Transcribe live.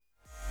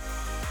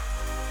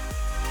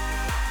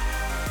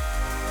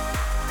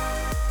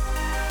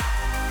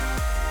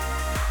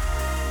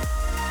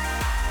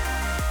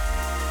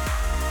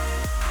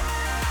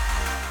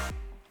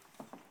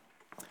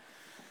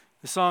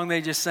song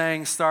they just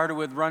sang started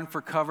with "Run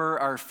for cover,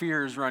 our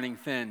fear is running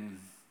thin."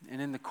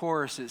 And in the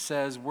chorus it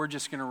says, we're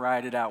just going to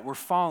ride it out. We're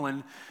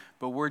fallen,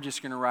 but we're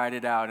just going to ride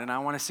it out. And I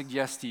want to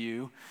suggest to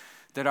you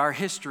that our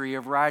history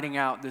of riding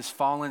out this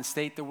fallen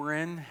state that we're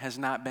in has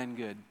not been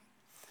good.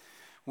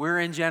 We're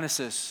in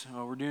Genesis.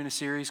 We're doing a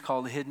series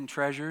called Hidden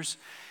Treasures.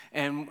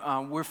 And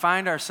we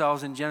find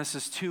ourselves in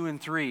Genesis 2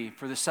 and 3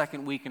 for the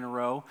second week in a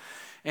row.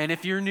 And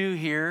if you're new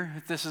here,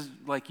 if this is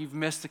like you've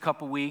missed a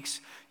couple weeks,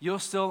 you'll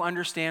still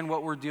understand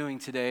what we're doing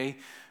today.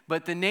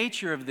 But the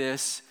nature of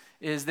this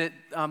is that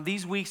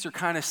these weeks are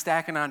kind of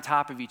stacking on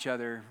top of each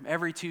other.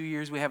 Every 2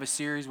 years we have a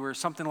series where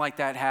something like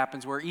that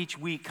happens, where each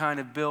week kind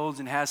of builds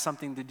and has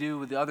something to do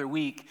with the other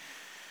week.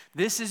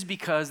 This is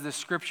because the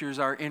scriptures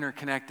are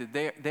interconnected.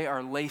 They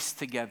are laced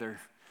together.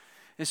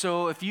 And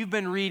so if you've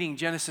been reading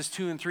Genesis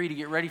 2 and 3 to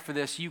get ready for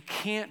this, you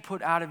can't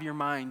put out of your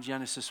mind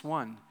Genesis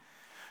 1.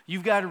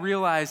 You've got to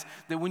realize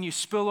that when you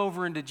spill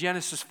over into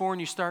Genesis 4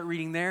 and you start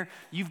reading there,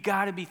 you've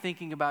got to be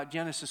thinking about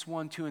Genesis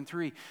 1, 2, and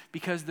 3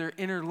 because they're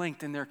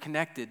interlinked and they're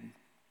connected.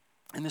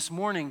 And this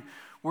morning,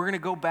 we're going to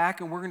go back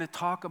and we're going to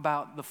talk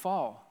about the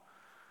fall.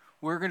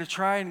 We're going to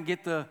try and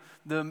get the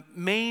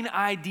main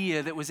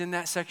idea that was in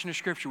that section of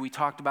Scripture. We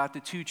talked about the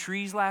 2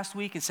 trees last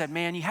week and said,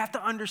 man, you have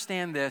to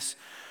understand this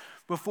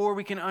before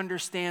we can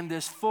understand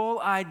this full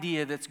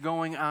idea that's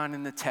going on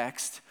in the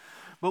text.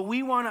 But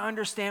we want to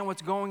understand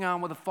what's going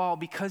on with the fall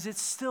because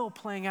it's still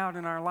playing out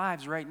in our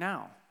lives right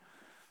now.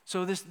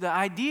 So the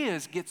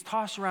ideas gets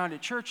tossed around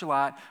at church a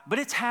lot, but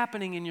it's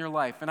happening in your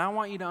life. And I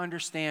want you to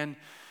understand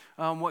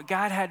what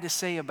God had to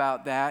say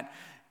about that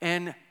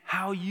and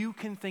how you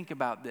can think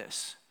about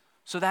this.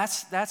 So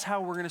that's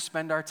how we're going to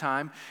spend our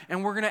time.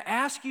 And we're going to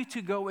ask you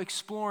to go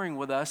exploring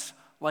with us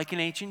like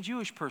an ancient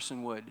Jewish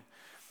person would.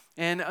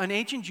 And an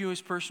ancient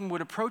Jewish person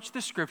would approach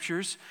the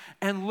scriptures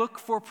and look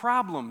for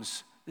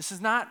problems. This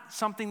is not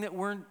something that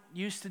we're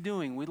used to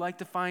doing. We like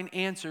to find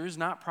answers,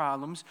 not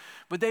problems.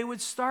 But they would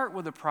start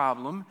with a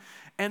problem.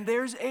 And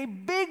there's a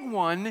big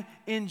one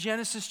in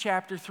Genesis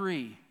chapter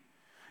 3.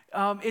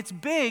 It's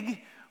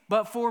big,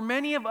 but for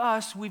many of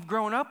us, we've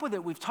grown up with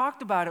it. We've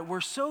talked about it.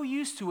 We're so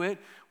used to it,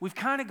 we've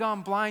kind of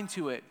gone blind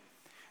to it.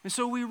 And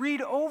so we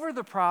read over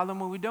the problem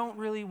when we don't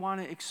really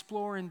want to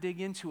explore and dig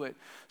into it.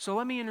 So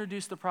let me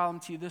introduce the problem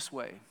to you this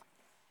way.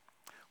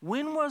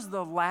 When was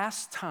the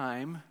last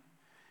time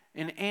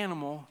an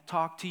animal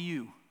talked to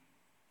you?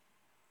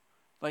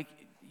 Like,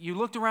 you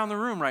looked around the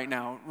room right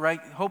now, right?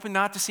 Hoping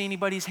not to see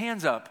anybody's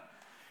hands up.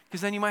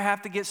 Because then you might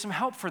have to get some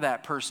help for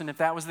that person if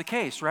that was the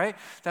case, right?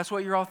 That's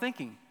what you're all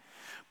thinking.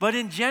 But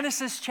in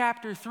Genesis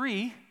chapter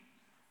 3,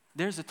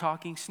 there's a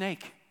talking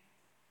snake.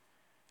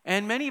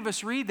 And many of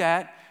us read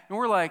that, and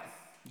we're like,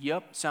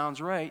 yep,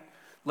 sounds right.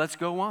 Let's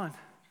go on.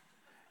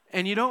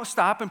 And you don't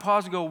stop and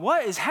pause and go,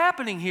 what is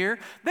happening here?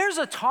 There's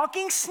a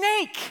talking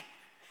snake.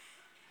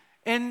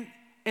 And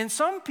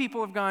some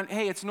people have gone,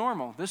 hey, it's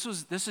normal. This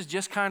is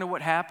just kind of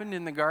what happened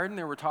in the garden.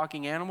 There were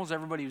talking animals.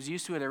 Everybody was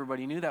used to it.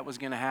 Everybody knew that was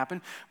going to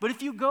happen. But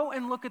if you go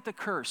and look at the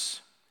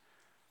curse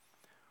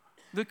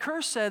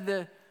said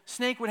the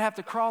snake would have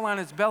to crawl on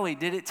its belly.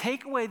 Did it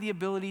take away the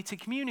ability to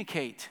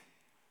communicate?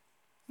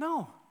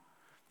 No,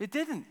 it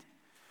didn't.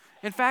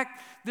 In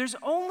fact, there's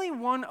only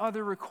one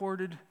other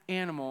recorded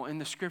animal in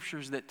the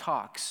scriptures that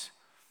talks.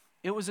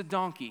 It was a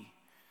donkey.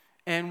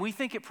 And we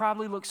think it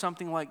probably looked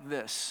something like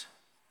this.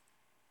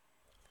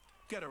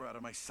 Get her out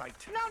of my sight.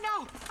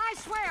 No, I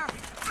swear.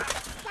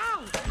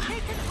 No, he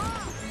can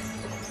talk.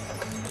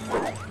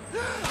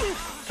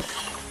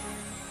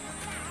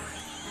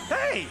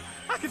 Hey,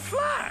 I can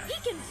fly.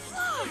 He can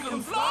fly. He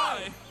can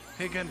fly.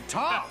 He can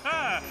talk.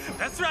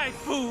 That's right,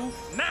 fool.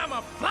 Now I'm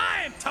a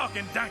flying,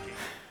 talking donkey.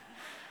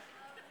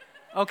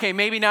 Okay,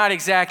 maybe not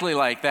exactly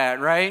like that,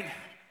 right?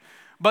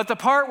 But the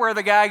part where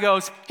the guy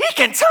goes, he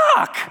can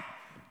talk!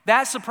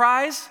 That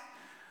surprise,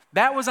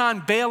 that was on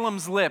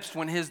Balaam's lips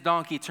when his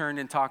donkey turned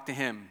and talked to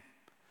him.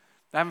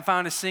 I haven't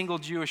found a single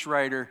Jewish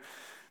writer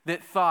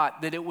that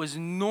thought that it was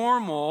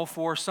normal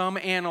for some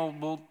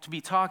animal to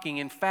be talking.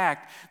 In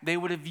fact, they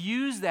would have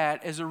used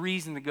that as a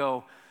reason to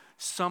go,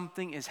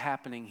 something is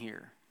happening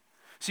here.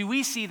 See,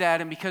 we see that,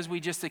 and because we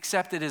just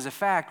accept it as a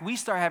fact, we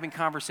start having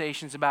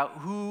conversations about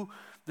who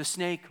the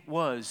snake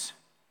was.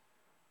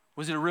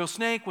 Was it a real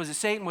snake? Was it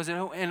Satan?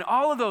 And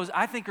all of those,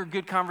 I think, are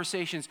good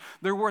conversations.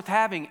 They're worth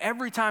having.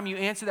 Every time you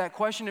answer that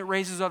question, it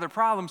raises other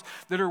problems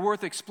that are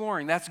worth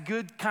exploring. That's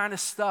good kind of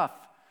stuff.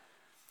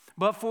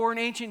 But for an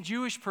ancient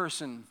Jewish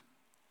person,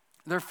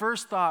 their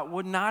first thought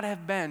would not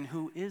have been,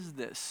 who is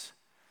this?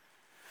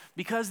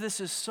 Because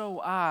this is so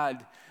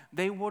odd,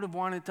 they would have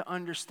wanted to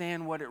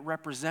understand what it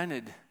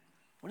represented.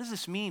 What does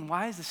this mean?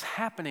 Why is this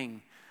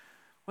happening?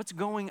 What's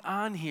going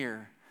on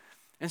here?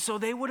 And so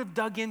they would have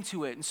dug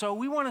into it. And so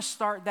we want to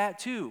start that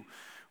too.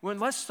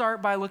 Let's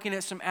start by looking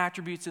at some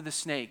attributes of the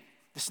snake.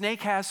 The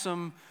snake has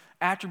some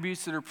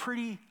attributes that are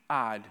pretty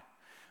odd.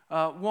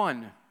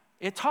 One,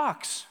 it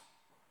talks.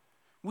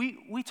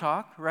 We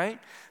talk, right?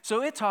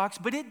 So it talks,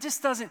 but it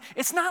just doesn't,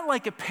 it's not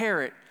like a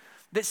parrot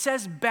that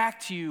says back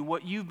to you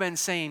what you've been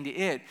saying to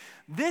it.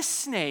 This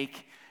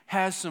snake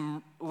has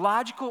some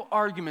logical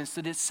arguments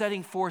that it's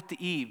setting forth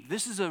to Eve.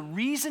 This is a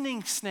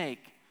reasoning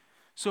snake.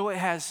 So it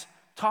has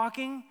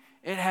talking,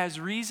 it has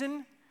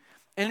reason,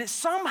 and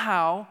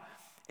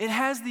it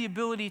has the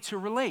ability to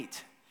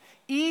relate.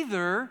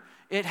 Either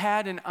it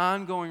had an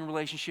ongoing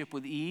relationship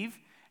with Eve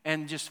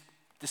and just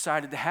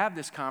decided to have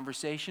this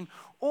conversation,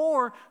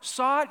 or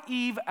sought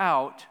Eve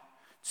out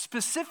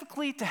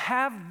specifically to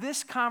have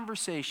this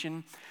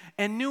conversation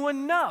and knew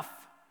enough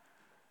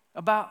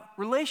about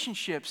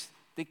relationships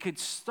that could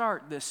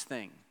start this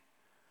thing.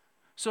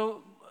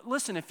 So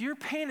listen, if you're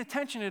paying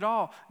attention at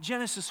all,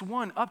 Genesis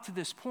 1 up to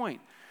this point,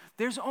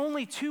 there's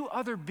only two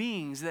other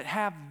beings that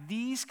have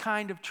these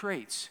kind of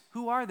traits.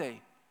 Who are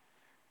they?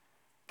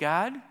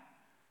 God,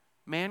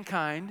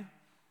 mankind,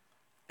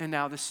 and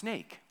now the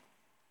snake.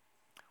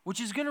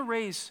 Which is going to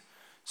raise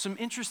some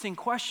interesting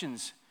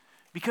questions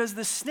because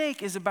the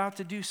snake is about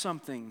to do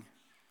something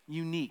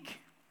unique.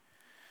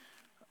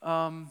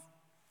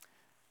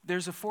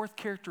 There's a fourth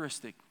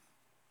characteristic.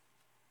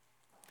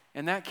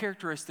 And that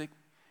characteristic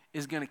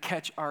is going to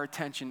catch our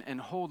attention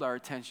and hold our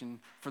attention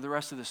for the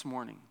rest of this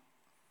morning.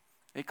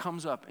 It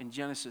comes up in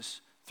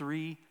Genesis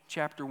 3,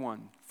 chapter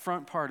 1.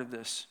 Front part of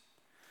this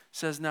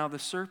says, "Now the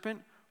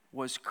serpent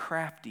was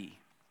crafty,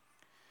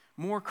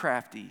 more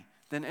crafty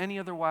than any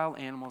other wild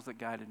animals that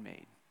God had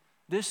made."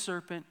 This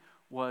serpent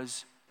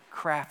was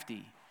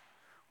crafty,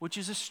 which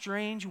is a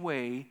strange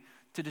way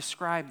to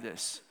describe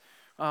this.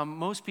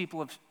 Most people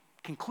have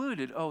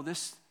concluded,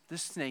 this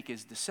snake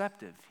is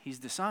deceptive. He's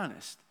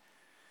dishonest.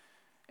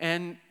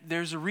 And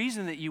there's a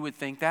reason that you would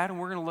think that, and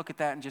we're going to look at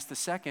that in just a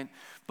second.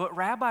 But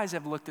rabbis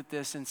have looked at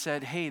this and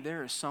said, hey,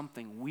 there is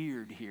something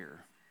weird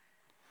here.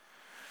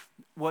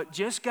 What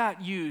just got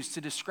used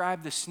to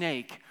describe the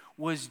snake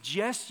was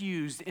just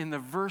used in the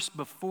verse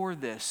before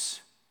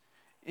this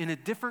in a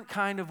different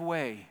kind of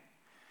way.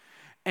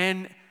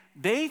 And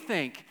they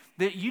think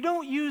that you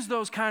don't use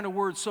those kind of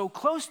words so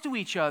close to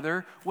each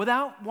other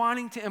without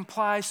wanting to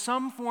imply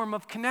some form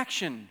of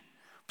connection.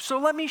 So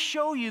let me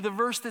show you the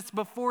verse that's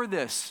before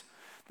this.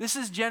 This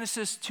is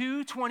Genesis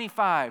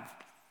 2:25.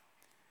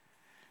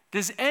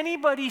 Does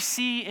anybody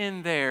see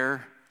in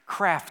there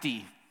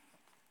crafty?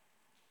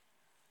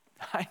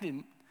 I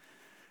didn't.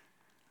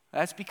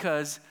 That's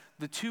because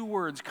the two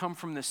words come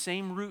from the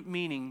same root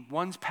meaning.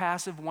 One's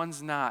passive,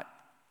 one's not.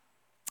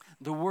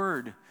 The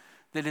word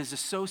that is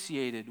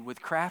associated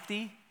with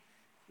crafty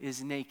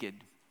is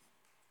naked.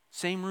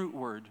 Same root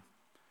word.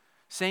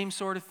 Same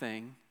sort of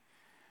thing.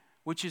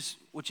 Which is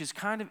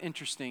kind of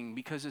interesting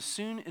because as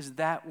soon as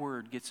that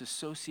word gets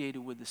associated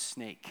with the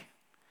snake,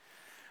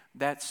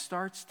 that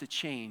starts to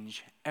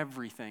change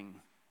everything.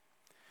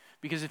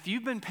 Because if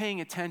you've been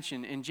paying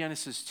attention in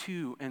Genesis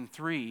 2 and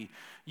 3,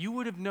 you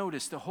would have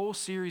noticed a whole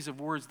series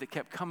of words that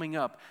kept coming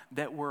up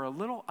that were a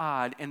little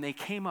odd, and they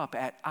came up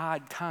at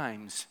odd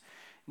times.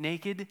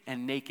 Naked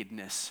and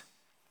nakedness.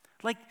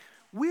 Like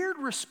weird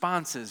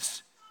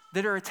responses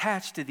that are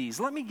attached to these.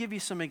 Let me give you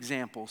some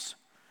examples.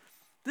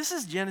 This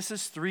is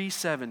Genesis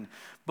 3:7.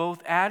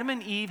 Both Adam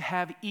and Eve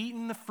have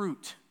eaten the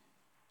fruit.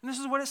 And this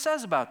is what it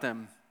says about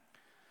them.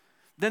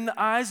 Then the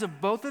eyes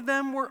of both of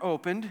them were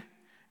opened,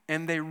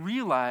 and they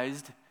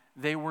realized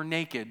they were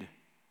naked.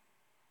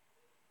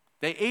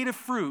 They ate a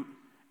fruit,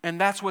 and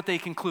that's what they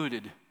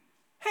concluded.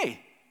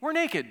 Hey, we're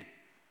naked.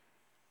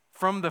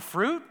 From the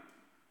fruit?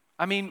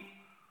 I mean,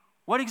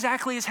 what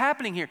exactly is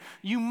happening here?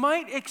 You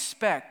might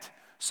expect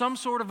some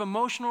sort of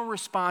emotional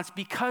response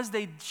because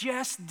they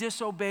just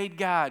disobeyed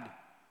God.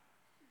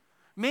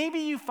 Maybe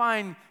you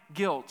find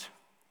guilt.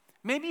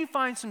 Maybe you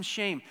find some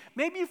shame.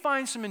 Maybe you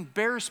find some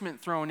embarrassment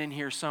thrown in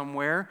here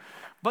somewhere.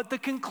 But the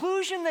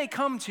conclusion they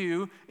come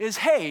to is,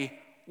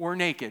 hey, we're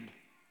naked.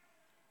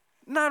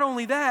 Not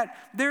only that,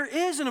 there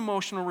is an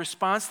emotional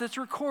response that's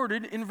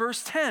recorded in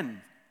verse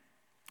 10.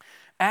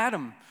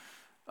 Adam,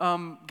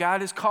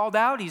 God is called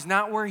out. He's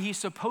not where he's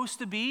supposed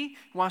to be.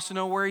 He wants to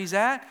know where he's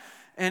at.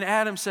 And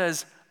Adam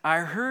says, I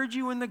heard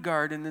you in the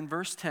garden, in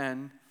verse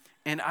 10,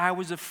 and I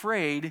was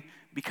afraid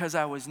because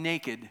I was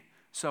naked,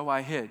 so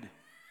I hid.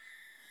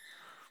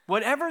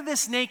 Whatever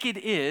this naked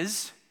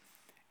is,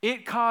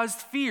 it caused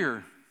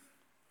fear.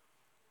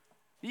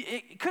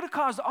 It could have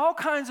caused all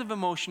kinds of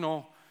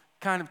emotional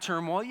kind of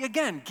turmoil.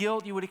 Again,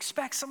 guilt, you would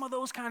expect some of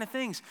those kind of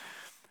things.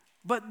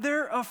 But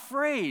they're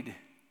afraid.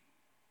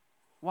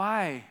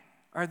 Why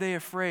are they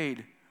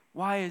afraid?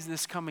 Why is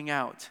this coming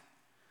out?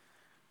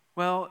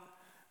 Well,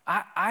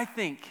 I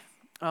think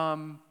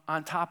on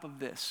top of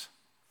this,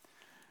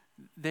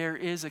 there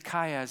is a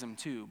chiasm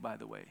too, by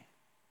the way,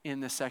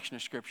 in this section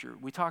of Scripture.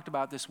 We talked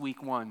about this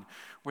week 1,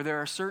 where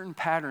there are certain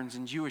patterns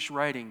in Jewish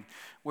writing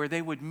where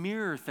they would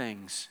mirror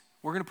things.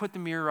 We're going to put the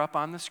mirror up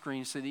on the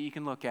screen so that you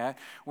can look at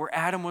where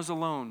Adam was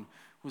alone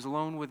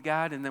with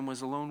God and then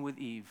was alone with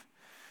Eve.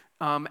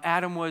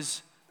 Eve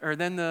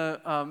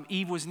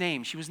was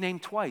named. She was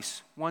named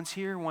twice, once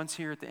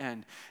here at the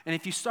end. And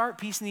if you start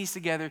piecing these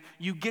together,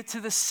 you get to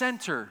the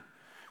center,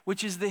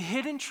 which is the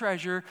hidden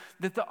treasure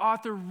that the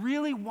author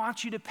really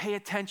wants you to pay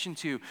attention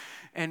to.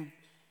 And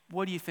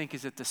what do you think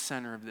is at the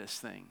center of this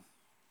thing?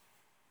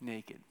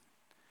 Naked.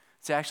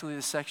 It's actually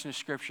the section of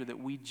Scripture that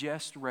we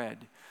just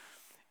read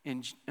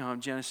in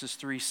Genesis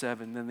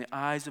 3:7. Then the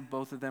eyes of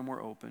both of them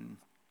were open,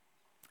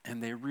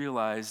 and they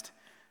realized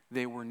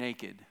they were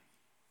naked.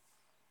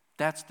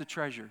 That's the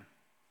treasure.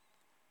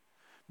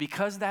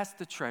 Because that's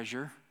the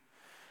treasure,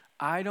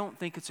 I don't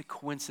think it's a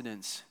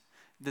coincidence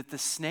that the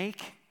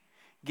snake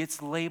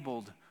gets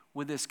labeled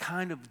with this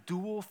kind of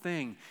dual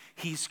thing.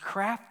 He's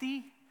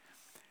crafty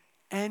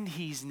and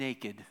he's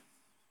naked.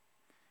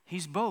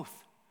 He's both.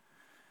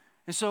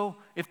 And so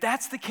if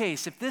that's the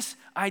case, if this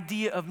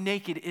idea of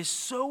naked is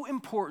so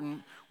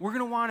important, we're going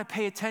to want to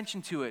pay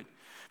attention to it.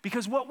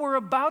 Because what we're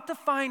about to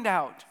find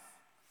out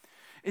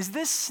is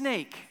this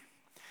snake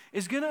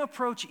is going to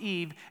approach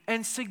Eve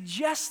and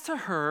suggest to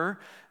her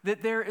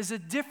that there is a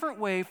different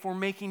way for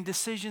making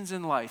decisions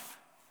in life.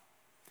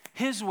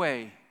 His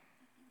way.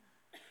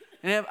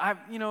 And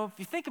if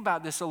you think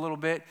about this a little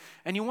bit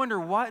and you wonder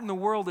what in the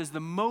world is the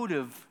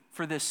motive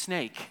for this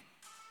snake,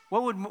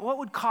 what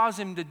would cause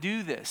him to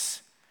do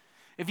this?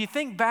 If you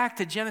think back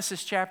to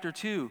Genesis chapter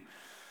 2,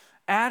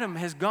 Adam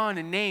has gone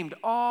and named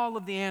all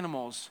of the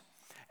animals,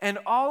 and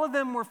all of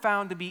them were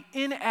found to be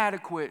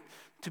inadequate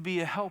to be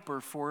a helper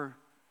for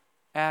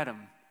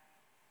Adam.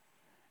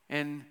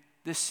 And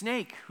the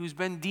snake, who's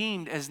been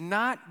deemed as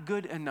not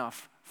good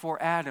enough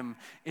for Adam,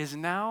 is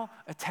now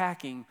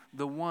attacking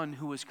the one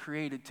who was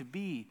created to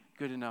be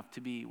good enough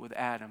to be with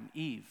Adam,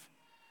 Eve.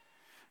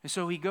 And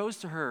so he goes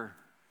to her,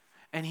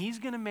 and he's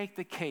going to make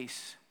the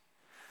case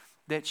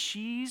that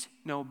she's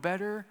no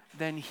better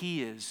than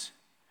he is.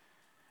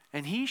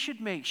 And she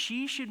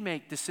should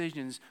make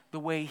decisions the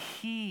way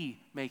he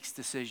makes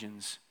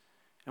decisions.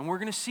 And we're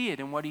going to see it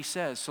in what he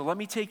says. So let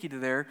me take you to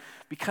there,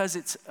 because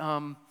it's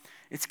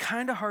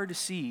kind of hard to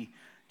see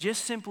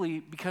just simply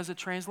because of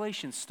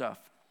translation stuff.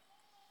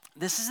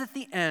 This is at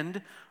the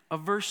end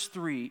of verse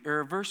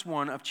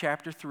 1 of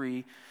chapter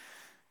 3.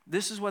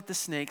 This is what the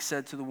snake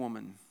said to the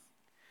woman.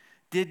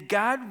 Did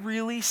God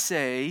really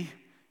say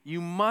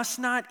you must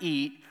not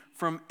eat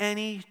from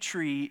any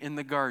tree in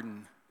the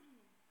garden?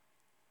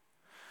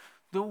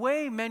 The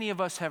way many of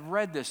us have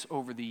read this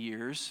over the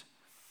years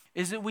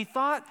is that we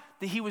thought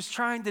that he was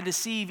trying to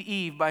deceive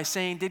Eve by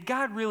saying, did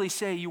God really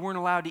say you weren't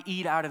allowed to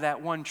eat out of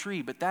that one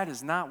tree? But that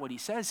is not what he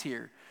says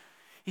here.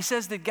 He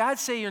says, did God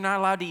say you're not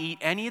allowed to eat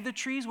any of the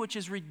trees? Which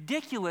is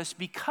ridiculous,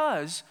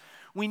 because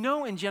we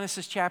know in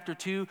Genesis chapter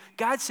 2,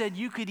 God said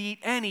you could eat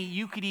any,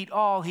 you could eat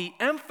all. He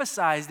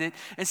emphasized it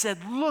and said,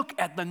 look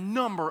at the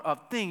number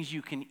of things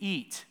you can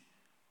eat.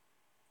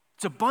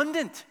 It's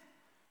abundant.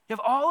 You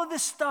have all of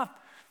this stuff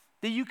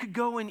that you could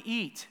go and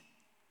eat.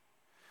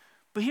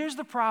 But here's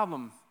the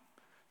problem.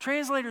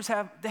 Translators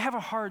have a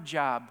hard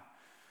job.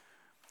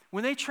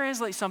 When they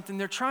translate something,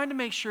 they're trying to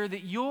make sure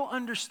that you'll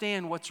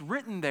understand what's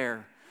written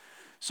there.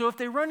 So if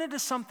they run into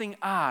something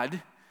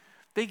odd,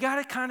 they got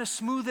to kind of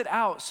smooth it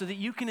out so that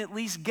you can at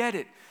least get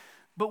it.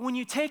 But when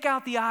you take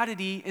out the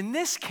oddity, in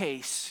this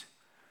case,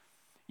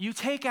 you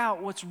take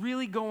out what's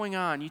really going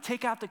on. You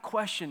take out the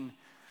question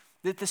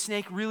that the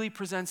snake really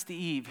presents to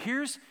Eve.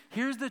 Here's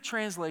the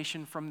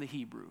translation from the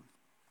Hebrew.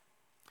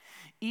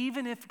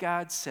 Even if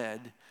God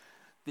said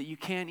that you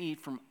can't eat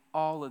from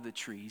all of the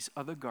trees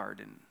of the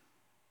garden,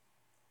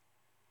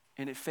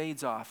 and it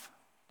fades off,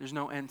 there's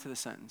no end to the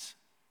sentence.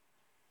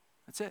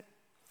 That's it.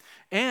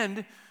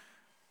 And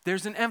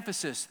there's an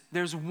emphasis.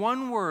 There's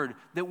one word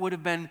that would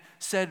have been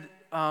said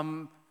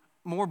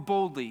more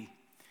boldly.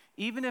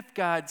 Even if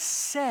God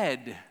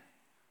said,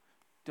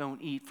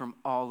 don't eat from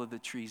all of the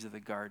trees of the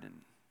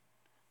garden,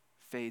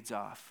 fades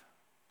off.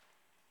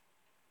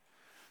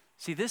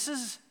 See, this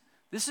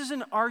is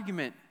an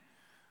argument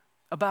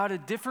about a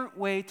different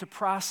way to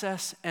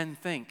process and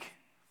think.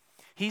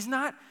 He's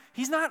not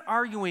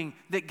arguing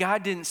that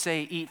God didn't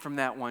say eat from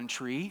that one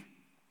tree.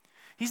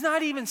 He's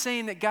not even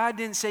saying that God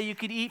didn't say you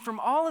could eat from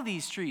all of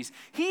these trees.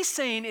 He's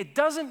saying it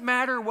doesn't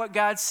matter what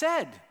God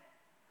said.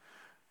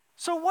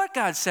 So what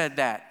God said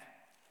that?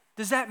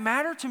 Does that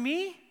matter to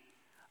me?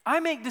 I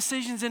make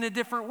decisions in a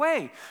different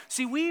way.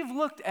 See, we've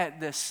looked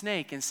at this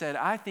snake and said,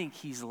 I think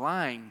he's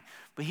lying.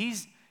 But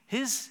his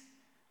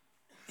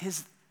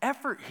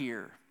effort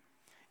here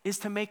is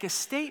to make a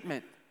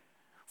statement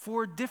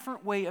for a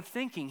different way of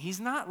thinking. He's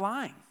not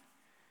lying.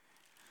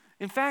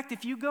 In fact,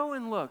 if you go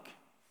and look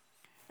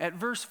at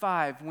verse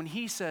 5, when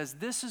he says,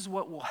 this is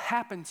what will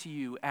happen to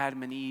you,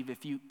 Adam and Eve,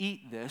 if you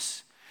eat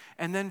this,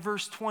 and then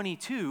verse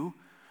 22,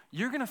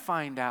 you're going to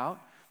find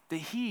out that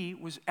he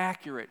was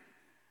accurate.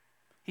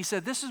 He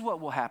said, this is what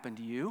will happen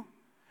to you,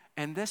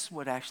 and this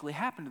would actually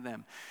happen to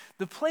them.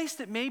 The place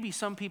that maybe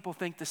some people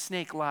think the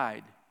snake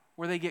lied,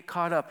 where they get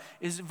caught up,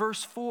 is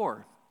verse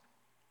 4.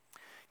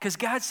 Because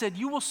God said,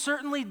 you will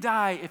certainly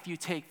die if you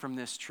take from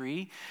this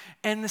tree.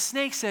 And the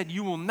snake said,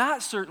 you will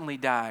not certainly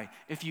die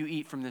if you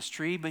eat from this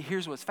tree. But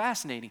here's what's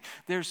fascinating.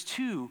 There's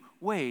two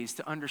ways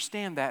to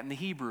understand that in the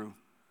Hebrew.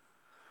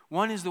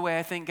 One is the way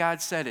I think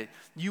God said it.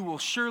 You will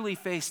surely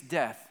face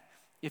death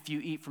if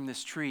you eat from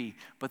this tree.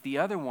 But the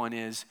other one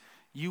is,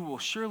 you will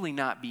surely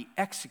not be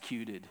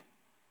executed.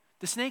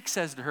 The snake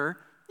says to her,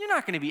 you're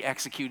not going to be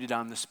executed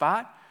on the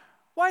spot.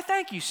 Why,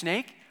 thank you,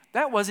 snake.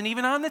 That wasn't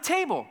even on the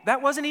table.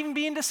 That wasn't even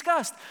being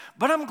discussed.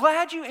 But I'm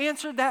glad you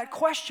answered that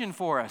question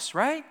for us,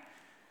 right?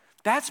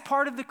 That's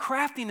part of the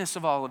craftiness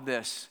of all of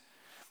this.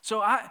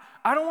 So I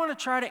don't want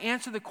to try to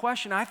answer the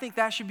question. I think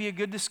that should be a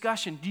good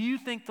discussion. Do you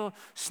think the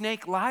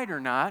snake lied or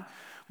not?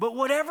 But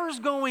whatever's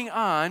going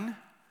on,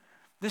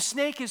 the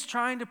snake is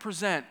trying to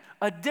present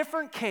a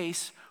different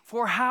case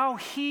for how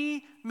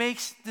he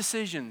makes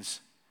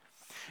decisions.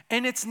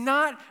 And it's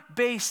not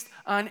based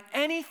on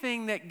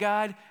anything that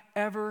God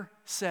ever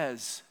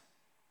says.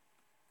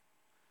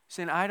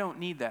 Saying, I don't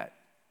need that.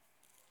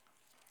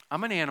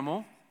 I'm an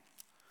animal.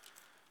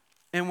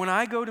 And when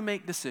I go to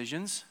make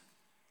decisions,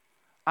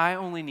 I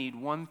only need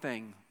one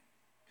thing.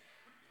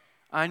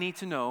 I need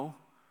to know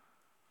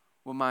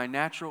what my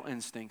natural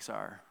instincts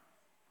are,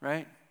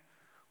 right?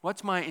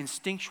 What's my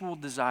instinctual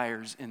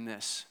desires in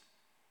this?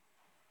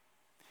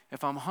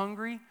 If I'm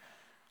hungry,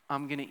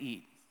 I'm going to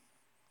eat.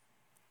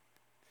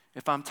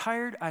 If I'm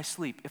tired, I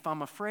sleep. If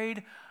I'm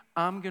afraid,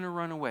 I'm going to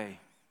run away.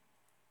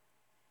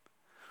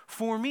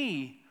 For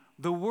me,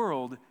 the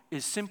world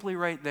is simply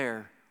right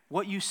there.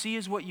 What you see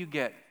is what you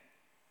get.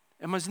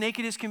 I'm as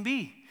naked as can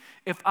be.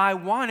 If I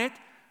want it,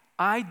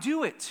 I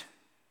do it.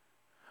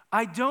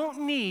 I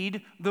don't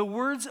need the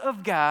words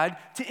of God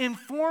to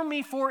inform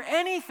me for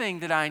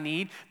anything that I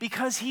need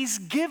because He's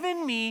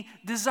given me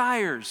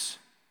desires.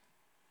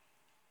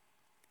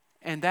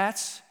 And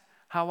that's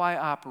how I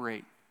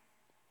operate.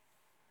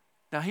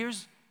 Now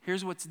here's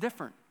what's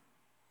different.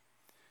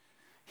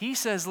 He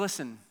says,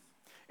 listen,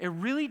 it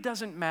really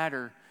doesn't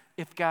matter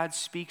if God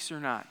speaks or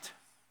not.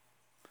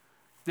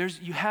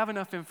 You have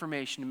enough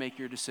information to make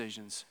your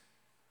decisions.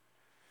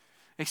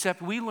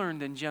 Except we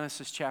learned in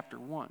Genesis chapter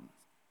 1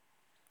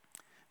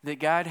 that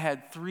God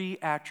had 3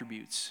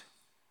 attributes.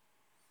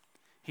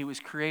 He was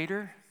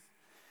creator,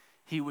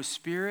 He was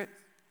spirit,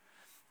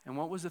 and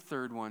what was the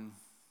third one?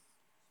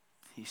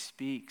 He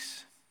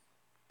speaks.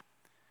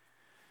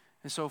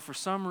 And so for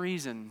some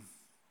reason,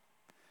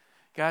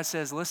 God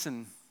says,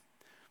 listen,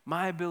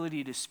 my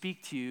ability to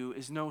speak to you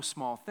is no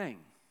small thing.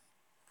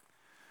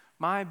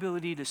 My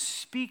ability to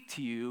speak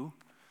to you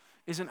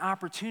is an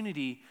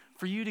opportunity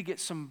for you to get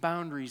some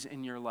boundaries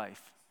in your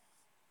life.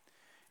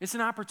 It's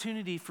an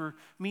opportunity for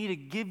me to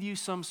give you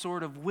some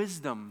sort of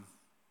wisdom.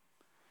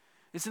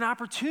 It's an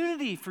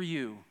opportunity for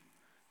you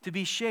to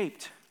be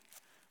shaped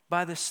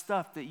by the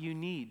stuff that you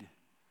need.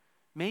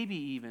 Maybe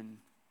even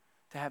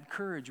to have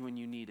courage when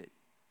you need it.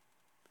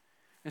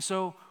 And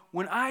so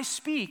when I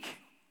speak,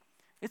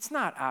 it's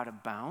not out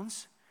of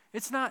bounds.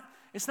 It's not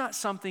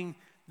something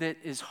that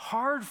is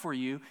hard for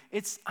you.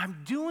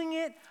 I'm doing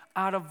it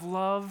out of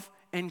love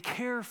and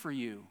care for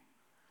you.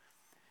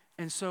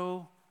 And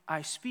so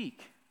I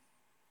speak.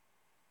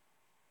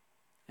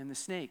 And the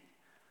snake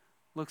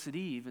looks at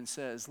Eve and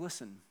says,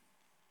 listen,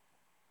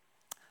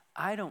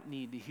 I don't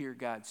need to hear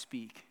God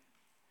speak.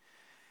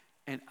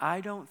 And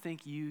I don't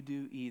think you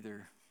do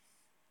either.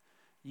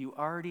 You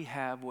already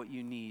have what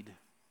you need.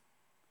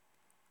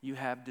 You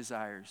have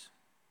desires.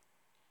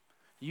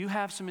 You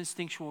have some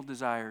instinctual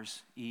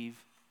desires,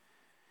 Eve.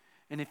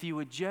 And if you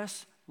would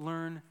just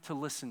learn to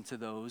listen to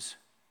those,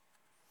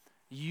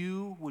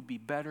 you would be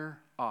better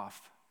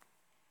off.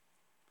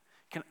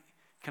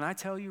 Can I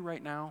tell you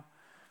right now,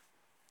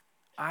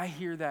 I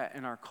hear that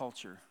in our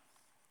culture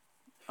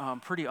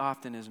pretty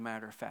often, as a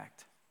matter of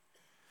fact.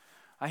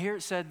 I hear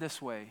it said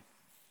this way.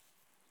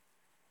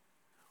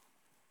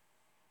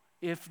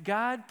 If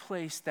God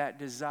placed that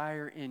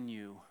desire in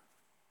you,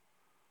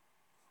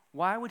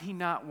 why would He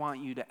not want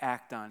you to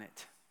act on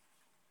it?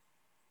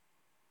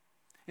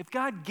 If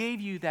God gave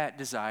you that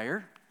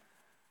desire,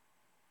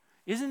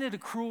 isn't it a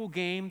cruel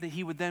game that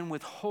He would then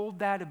withhold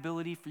that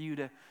ability for you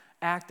to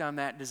act on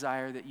that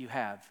desire that you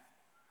have?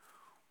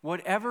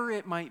 Whatever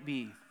it might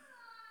be.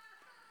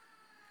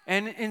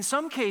 And in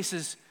some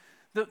cases,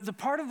 the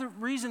part of the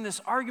reason this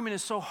argument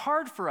is so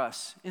hard for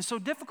us and so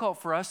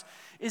difficult for us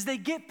is they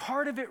get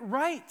part of it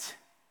right.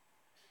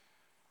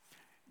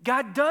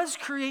 God does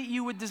create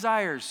you with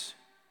desires.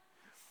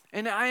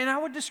 And I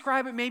would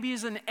describe it maybe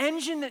as an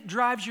engine that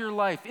drives your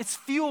life. It's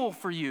fuel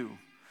for you.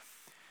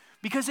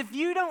 Because if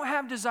you don't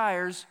have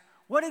desires,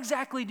 what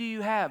exactly do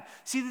you have?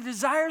 See, the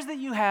desires that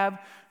you have,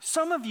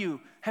 some of you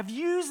have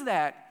used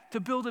that to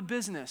build a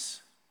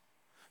business.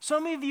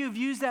 Some of you have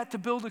used that to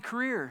build a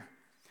career.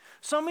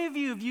 Some of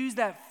you have used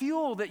that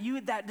fuel,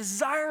 that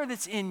desire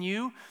that's in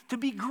you to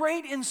be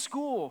great in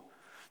school,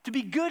 to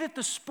be good at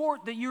the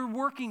sport that you're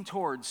working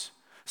towards.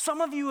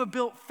 Some of you have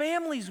built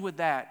families with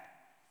that.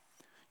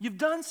 You've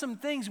done some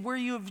things where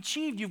you have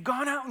achieved. You've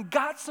gone out and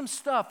got some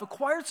stuff,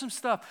 acquired some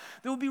stuff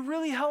that will be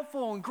really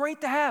helpful and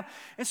great to have.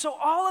 And so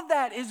all of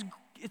that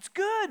it's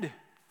good.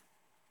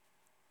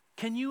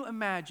 Can you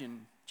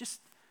imagine, just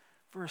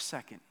for a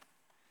second,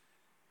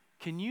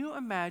 can you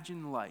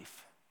imagine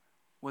life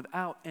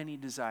without any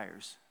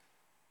desires?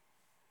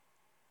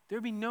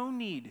 There'd be no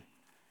need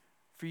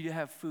for you to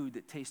have food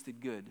that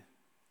tasted good.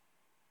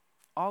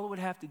 All it would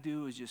have to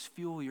do is just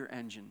fuel your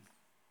engine.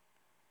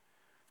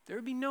 There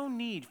would be no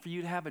need for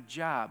you to have a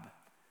job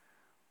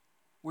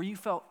where you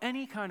felt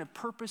any kind of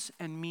purpose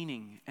and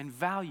meaning and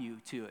value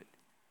to it.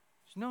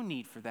 There's no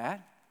need for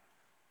that.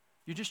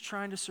 You're just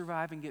trying to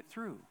survive and get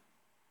through.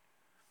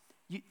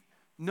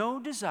 No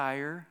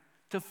desire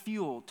to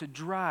fuel, to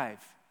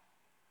drive,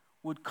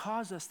 would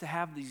cause us to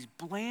have these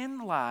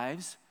bland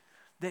lives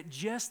that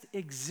just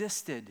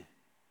existed.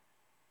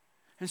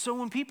 And so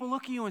when people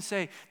look at you and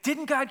say,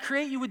 didn't God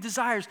create you with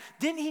desires?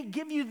 Didn't he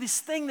give you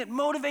this thing that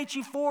motivates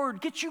you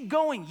forward, gets you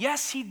going?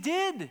 Yes, he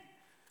did.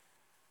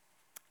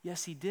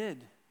 Yes, he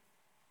did.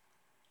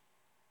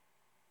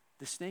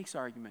 The snake's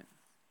argument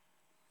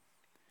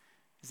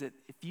is that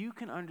if you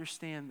can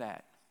understand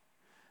that,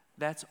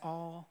 that's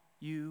all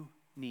you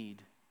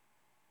need.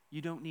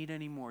 You don't need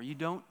any more.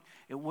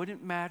 It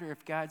wouldn't matter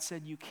if God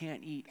said you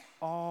can't eat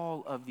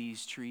all of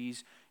these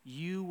trees.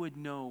 You would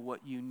know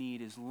what you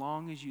need as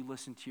long as you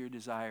listen to your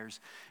desires.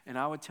 And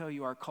I would tell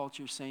you, our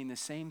culture is saying the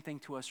same thing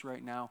to us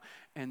right now.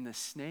 And the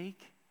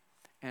snake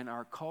and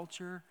our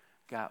culture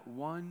got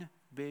one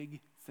big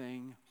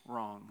thing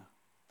wrong.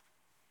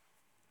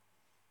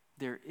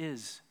 There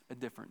is a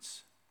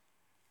difference.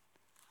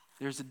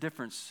 There's a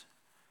difference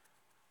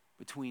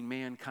between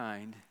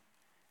mankind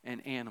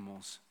and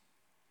animals.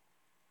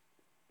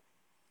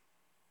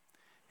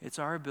 It's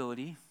our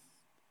ability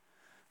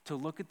to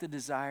look at the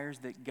desires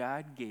that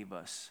God gave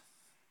us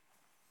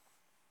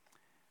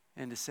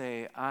and to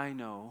say, I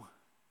know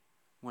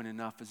when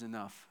enough is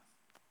enough.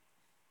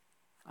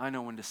 I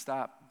know when to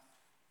stop.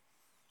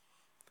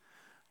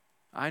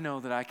 I know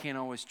that I can't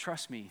always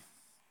trust me.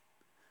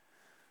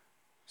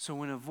 So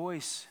when a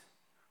voice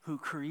who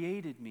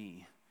created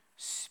me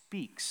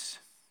speaks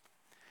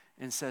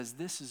and says,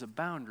 this is a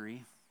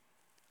boundary,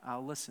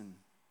 I'll listen.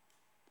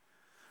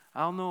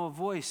 I'll know a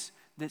voice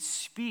that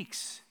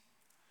speaks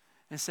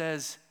and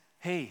says,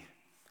 hey,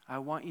 I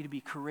want you to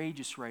be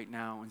courageous right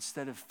now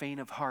instead of faint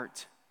of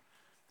heart.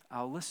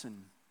 I'll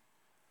listen.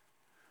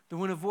 Then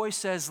when a voice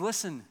says,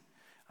 listen,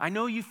 I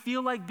know you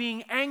feel like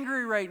being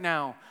angry right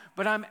now,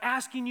 but I'm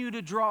asking you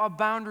to draw a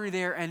boundary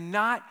there and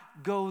not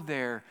go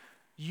there.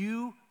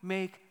 You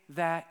make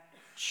that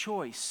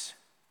choice.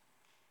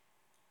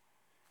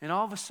 And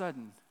all of a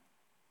sudden,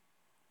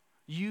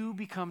 you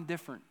become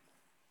different.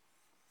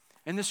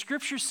 And the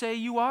scriptures say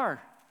you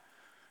are.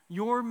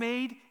 You're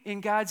made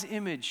in God's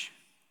image.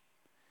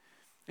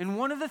 And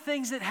one of the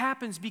things that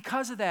happens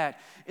because of that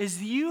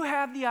is you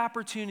have the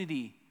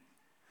opportunity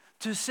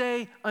to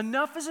say,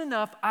 enough is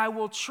enough. I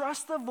will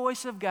trust the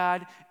voice of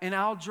God and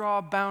I'll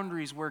draw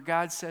boundaries where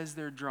God says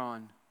they're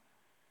drawn.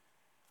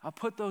 I'll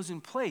put those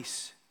in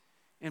place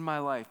in my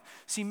life.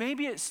 See,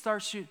 maybe it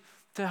starts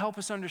to help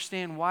us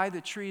understand why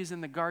the tree is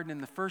in the garden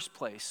in the first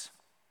place.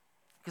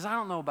 Because I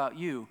don't know about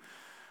you,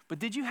 but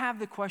did you have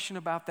the question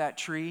about that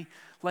tree?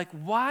 Like,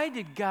 why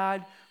did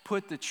God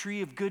put the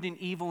tree of good and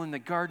evil in the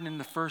garden in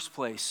the first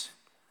place?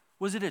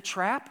 Was it a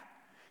trap?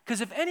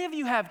 Because if any of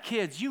you have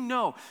kids, you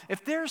know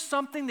if there's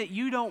something that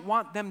you don't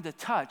want them to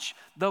touch,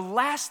 the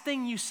last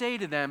thing you say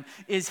to them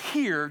is,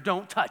 here,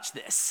 don't touch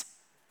this.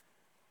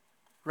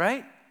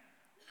 Right?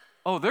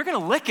 Oh, they're going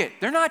to lick it.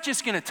 They're not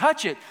just going to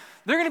touch it.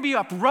 They're going to be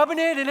up rubbing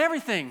it and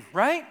everything,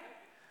 right?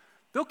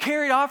 They'll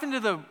carry it off into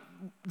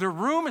the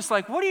room. It's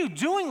like, what are you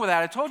doing with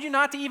that? I told you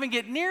not to even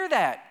get near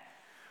that.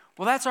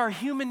 Well, that's our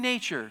human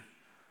nature.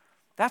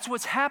 That's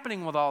what's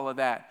happening with all of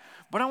that.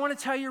 But I want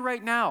to tell you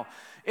right now,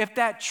 if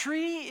that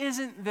tree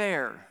isn't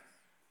there,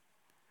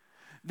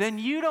 then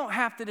you don't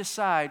have to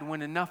decide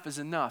when enough is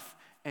enough,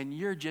 and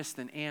you're just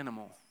an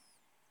animal.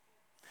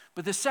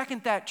 But the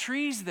second that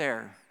tree's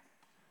there,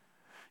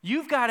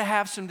 you've got to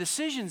have some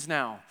decisions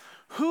now.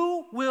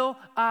 Who will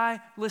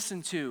I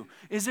listen to?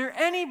 Is there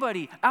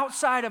anybody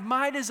outside of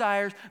my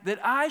desires that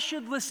I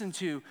should listen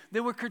to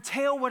that would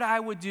curtail what I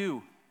would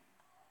do?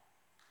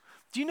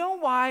 Do you know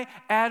why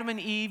Adam and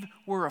Eve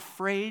were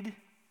afraid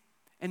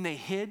and they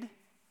hid?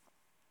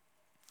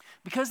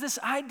 Because this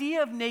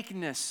idea of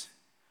nakedness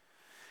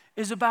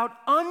is about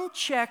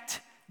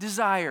unchecked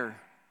desire,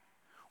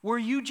 where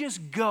you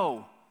just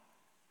go.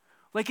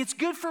 Like, it's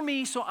good for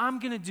me, so I'm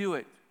going to do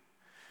it.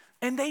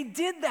 And they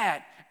did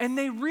that, and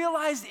they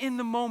realized in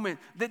the moment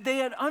that they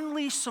had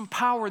unleashed some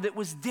power that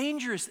was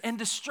dangerous and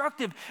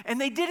destructive, and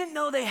they didn't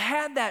know they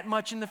had that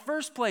much in the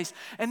first place.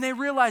 And they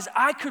realized,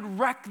 I could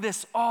wreck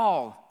this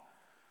all.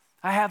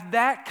 I have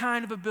that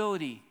kind of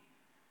ability.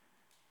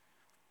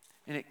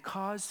 And it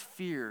caused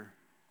fear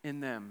in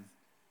them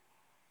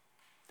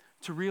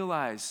to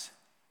realize,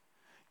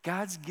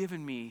 God's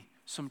given me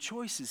some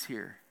choices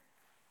here.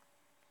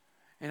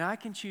 And I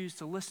can choose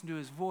to listen to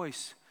his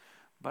voice,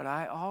 but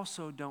I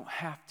also don't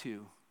have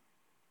to.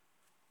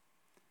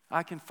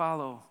 I can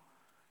follow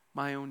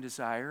my own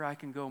desire. I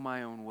can go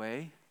my own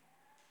way.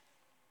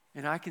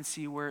 And I can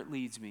see where it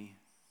leads me.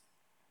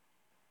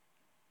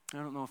 I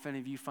don't know if any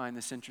of you find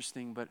this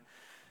interesting, but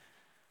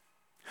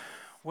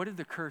what did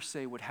the curse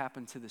say would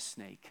happen to the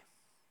snake?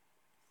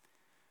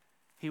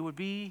 He would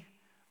be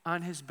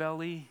on his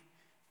belly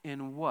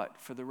in what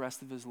for the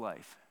rest of his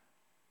life?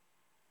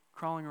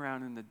 Crawling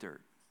around in the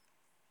dirt.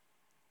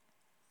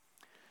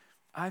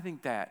 I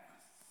think that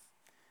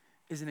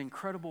is an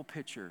incredible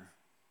picture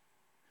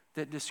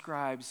that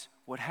describes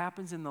what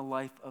happens in the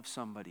life of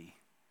somebody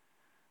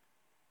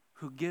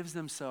who gives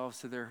themselves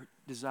to their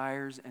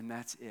desires and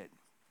that's it.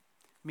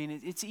 I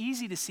mean, it's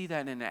easy to see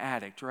that in an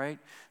addict, right?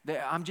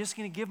 That I'm just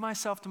going to give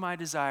myself to my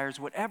desires.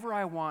 Whatever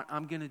I want,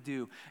 I'm going to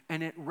do.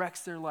 And it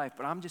wrecks their life.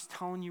 But I'm just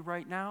telling you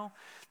right now,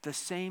 the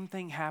same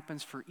thing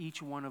happens for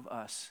each one of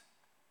us.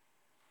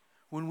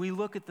 When we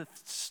look at the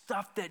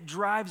stuff that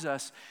drives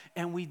us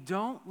and we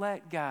don't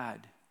let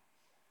God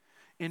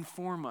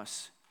inform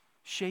us,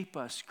 shape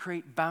us,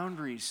 create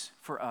boundaries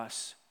for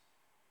us,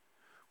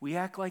 we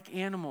act like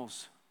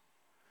animals.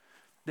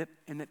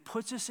 And that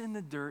puts us in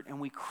the dirt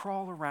and we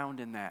crawl around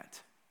in that.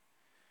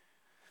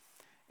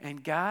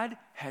 And God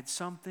had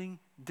something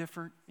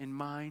different in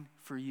mind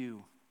for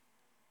you.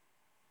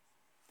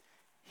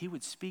 He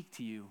would speak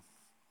to you.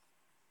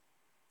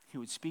 He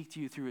would speak to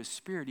you through His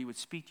Spirit. He would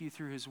speak to you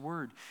through His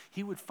Word.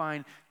 He would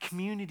find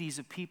communities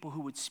of people who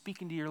would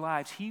speak into your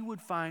lives. He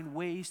would find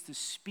ways to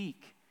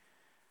speak.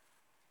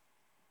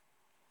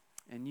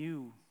 And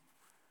you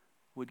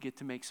would get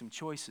to make some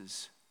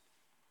choices.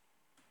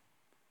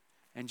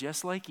 And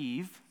just like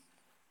Eve,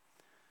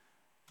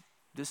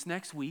 this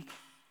next week,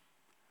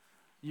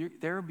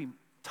 there will be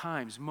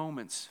times,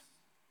 moments,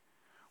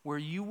 where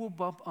you will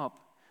bump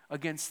up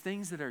against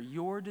things that are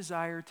your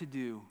desire to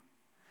do,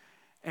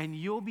 and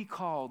you'll be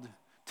called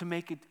to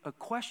make a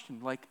question,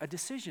 like a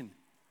decision.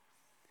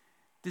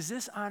 Does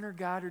this honor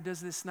God or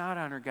does this not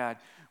honor God?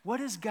 What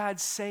does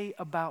God say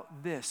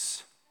about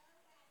this?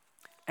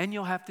 And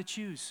you'll have to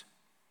choose.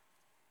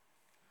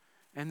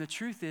 And the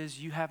truth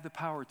is, you have the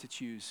power to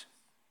choose.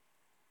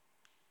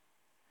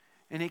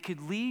 And it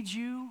could lead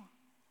you,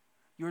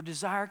 your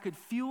desire could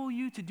fuel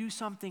you to do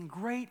something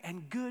great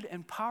and good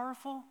and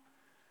powerful,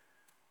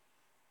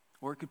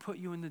 or it could put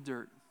you in the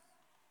dirt.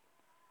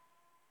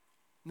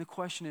 And the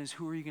question is,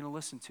 who are you going to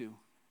listen to?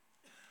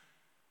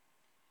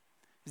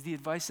 Is the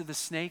advice of the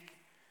snake,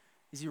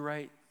 is he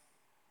right?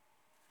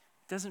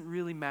 It doesn't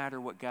really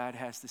matter what God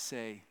has to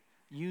say.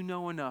 You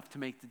know enough to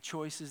make the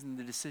choices and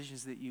the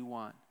decisions that you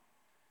want.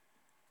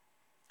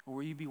 Or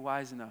will you be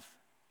wise enough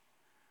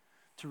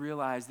to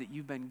realize that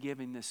you've been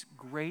given this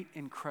great,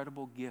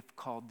 incredible gift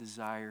called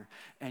desire,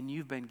 and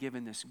you've been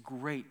given this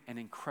great and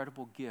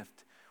incredible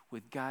gift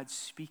with God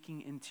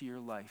speaking into your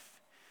life.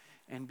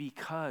 And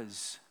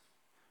because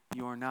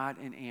you're not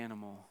an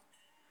animal,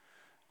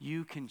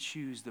 you can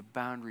choose the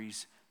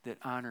boundaries that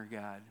honor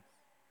God,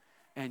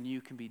 and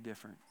you can be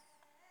different.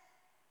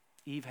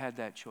 Eve had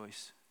that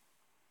choice.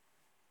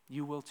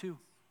 You will too.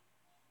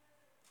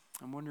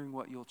 I'm wondering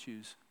what you'll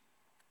choose.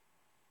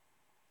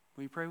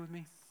 Will you pray with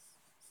me?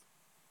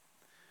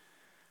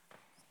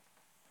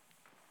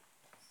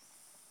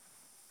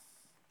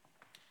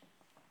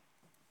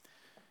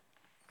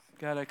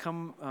 God, I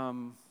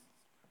come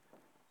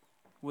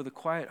with a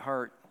quiet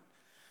heart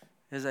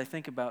as I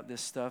think about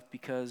this stuff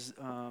because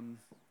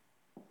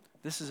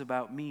this is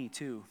about me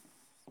too.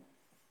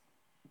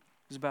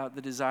 It's about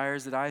the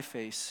desires that I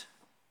face.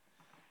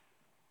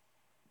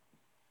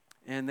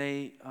 And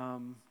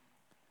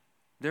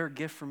they're a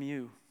gift from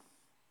you.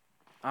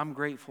 I'm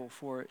grateful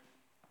for it.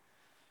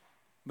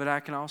 But I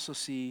can also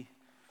see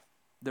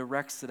the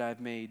wrecks that I've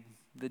made,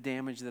 the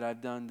damage that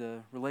I've done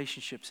to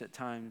relationships at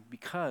times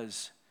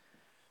because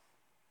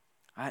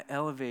I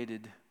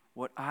elevated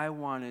what I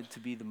wanted to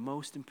be the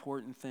most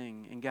important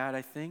thing. And God,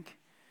 I think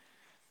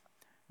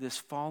this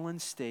fallen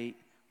state,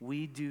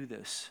 we do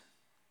this.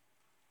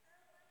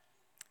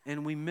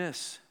 And we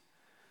miss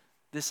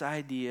this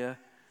idea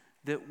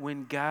that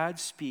when God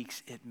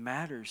speaks, it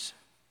matters.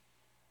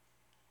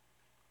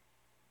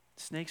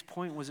 Snake's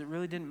point was it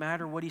really didn't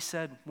matter what he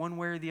said one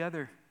way or the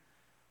other.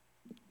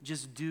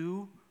 Just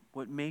do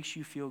what makes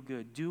you feel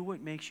good. Do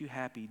what makes you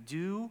happy.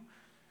 Do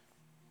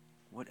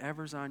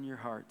whatever's on your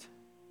heart.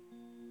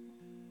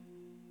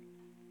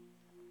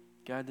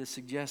 God, to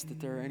suggest that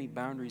there are any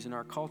boundaries in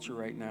our culture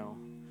right now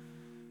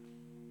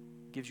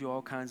gives you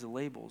all kinds of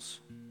labels.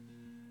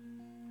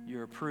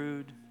 You're a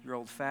prude, you're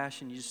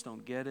old-fashioned, you just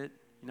don't get it,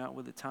 you're not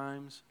with the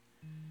times.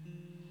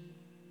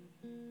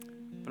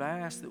 But I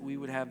ask that we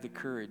would have the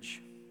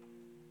courage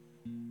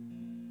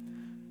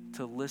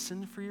to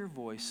listen for your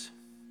voice,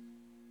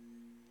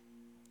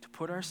 to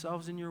put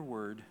ourselves in your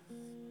word,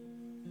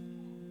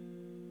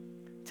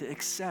 to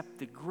accept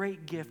the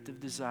great gift of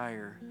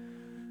desire,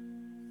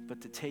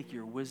 but to take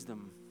your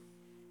wisdom,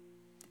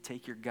 to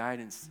take your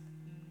guidance,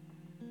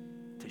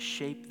 to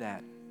shape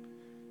that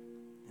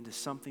into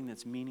something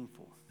that's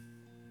meaningful.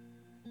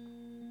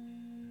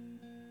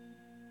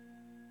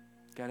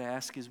 God, I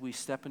ask as we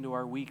step into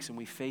our weeks and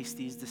we face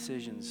these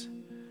decisions,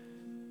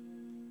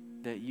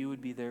 that you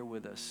would be there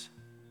with us,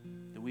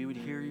 that we would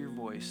hear your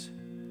voice,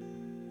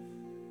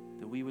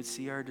 that we would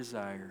see our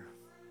desire,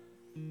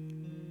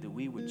 that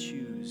we would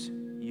choose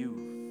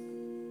you.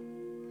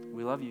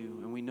 We love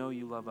you and we know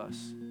you love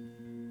us.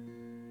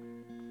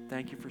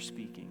 Thank you for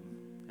speaking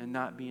and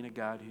not being a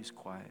God who's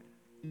quiet.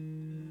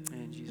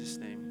 In Jesus'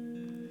 name.